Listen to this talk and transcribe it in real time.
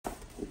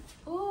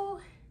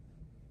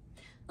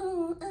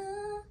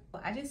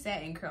just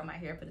sat and curled my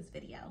hair for this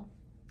video.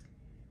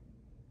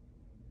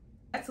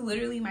 That's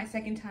literally my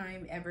second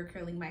time ever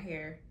curling my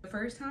hair. The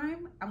first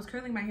time, I was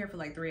curling my hair for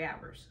like 3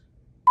 hours.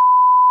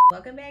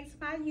 Welcome back to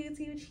my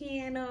YouTube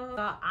channel.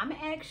 I'm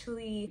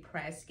actually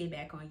pressed to get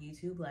back on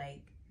YouTube.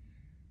 Like,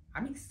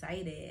 I'm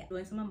excited.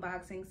 Doing some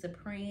unboxing.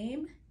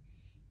 Supreme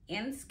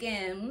and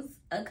Skims,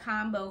 a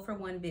combo for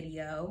one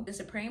video. The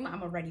Supreme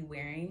I'm already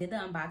wearing. Did the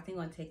unboxing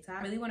on TikTok.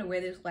 I really want to wear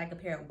this with like a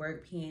pair of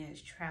work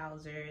pants,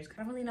 trousers.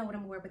 I don't really know what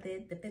I'm gonna wear with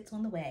it. The fit's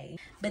on the way.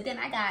 But then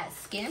I got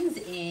Skims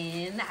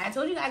in. I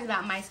told you guys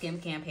about my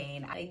Skims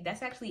campaign.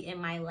 That's actually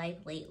in my life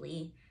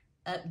lately.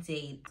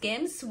 Update.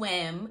 Skims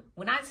Swim.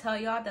 When I tell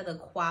y'all that the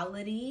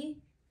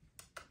quality,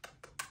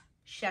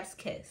 chef's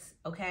kiss,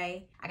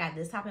 okay? I got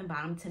this top and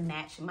bottom to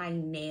match my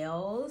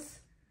nails.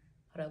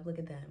 Hold up, look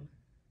at them.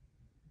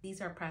 These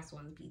are pressed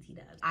ones, BT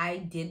dubs. I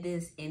did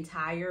this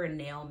entire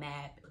nail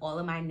map, all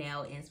of my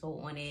nail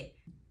inspo on it.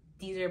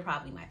 These are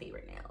probably my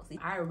favorite nails.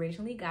 I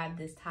originally got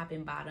this top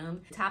and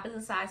bottom. The top is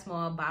a size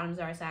small, bottoms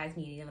are a size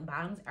medium. The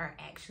bottoms are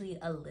actually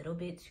a little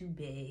bit too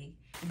big.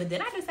 But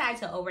then I decided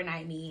to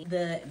overnight me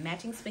the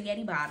matching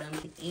spaghetti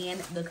bottoms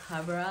and the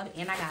cover up,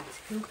 and I got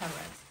 2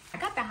 cover-ups. I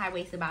got the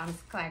high-waisted bottoms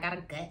because I got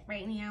a gut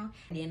right now.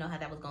 I didn't know how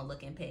that was gonna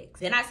look in pics.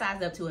 Then I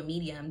sized up to a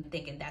medium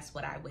thinking that's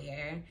what I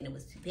wear, and it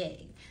was too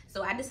big.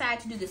 So I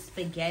decided to do the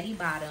spaghetti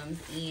bottoms,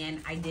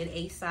 and I did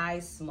a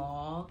size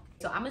small.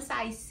 So I'm a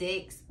size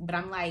 6, but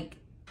I'm like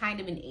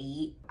kind of an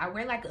 8. I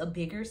wear like a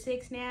bigger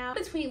 6 now.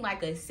 Between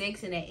like a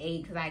 6 and an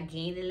 8 because I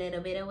gained a little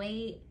bit of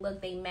weight.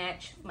 Look, they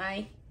match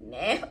my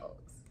nails.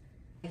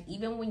 Like,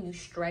 even when you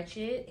stretch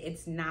it,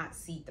 it's not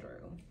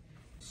see-through.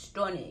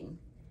 Stunning.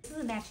 This is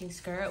a matching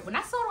skirt. When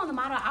I saw it on the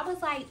model, I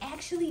was like,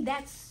 actually,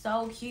 that's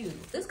so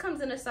cute. This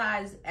comes in a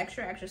size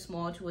extra, extra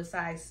small to a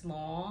size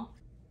small.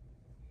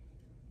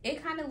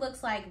 It kind of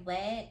looks like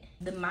that.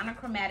 The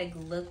monochromatic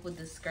look with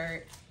the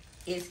skirt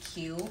is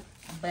cute,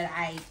 but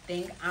I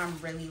think I'm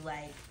really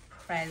like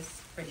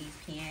pressed for these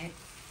pants.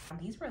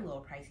 These were a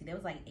little pricey. They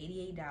was like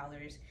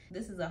 $88.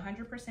 This is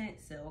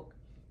 100% silk.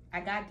 I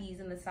got these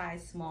in the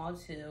size small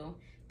too.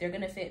 They're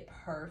gonna fit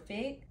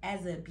perfect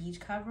as a beach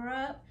cover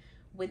up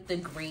with the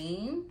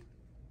green.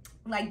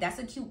 Like, that's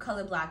a cute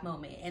color block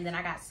moment. And then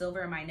I got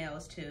silver in my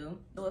nails too.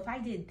 So if I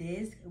did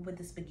this with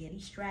the spaghetti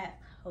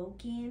strap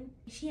poking,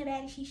 she a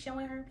baddie, she's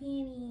showing her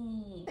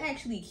panties. They're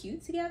actually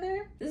cute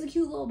together. This is a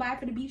cute little buy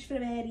for the beach for the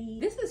baddie.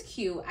 This is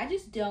cute. I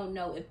just don't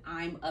know if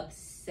I'm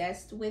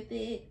obsessed with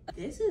it.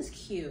 This is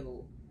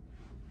cute.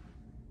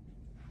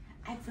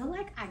 I feel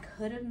like I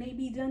could have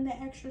maybe done the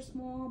extra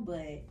small,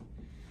 but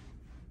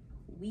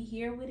we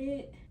here with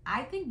it.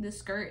 I think the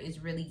skirt is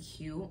really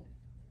cute,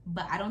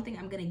 but I don't think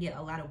I'm gonna get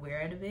a lot of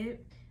wear out of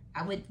it.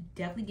 I would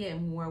definitely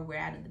get more wear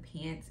out of the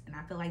pants, and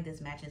I feel like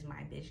this matches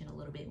my vision a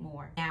little bit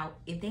more. Now,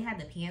 if they had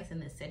the pants in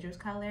the citrus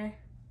color,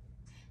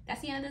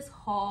 that's the end of this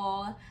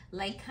haul.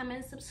 Like,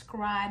 comment,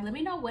 subscribe. Let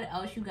me know what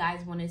else you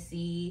guys want to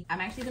see.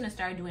 I'm actually gonna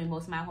start doing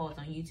most of my hauls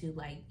on YouTube,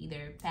 like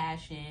either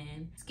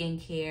fashion,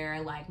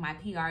 skincare, like my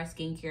PR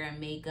skincare and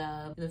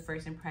makeup, the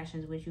first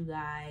impressions with you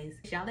guys.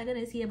 Y'all are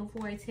gonna see it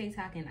before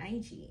TikTok and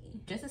IG.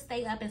 Just to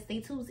stay up and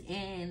stay tuned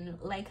in.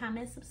 Like,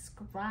 comment,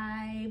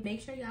 subscribe. Make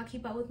sure y'all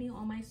keep up with me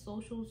on my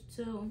socials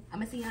too. I'm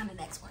gonna see y'all in the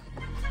next one.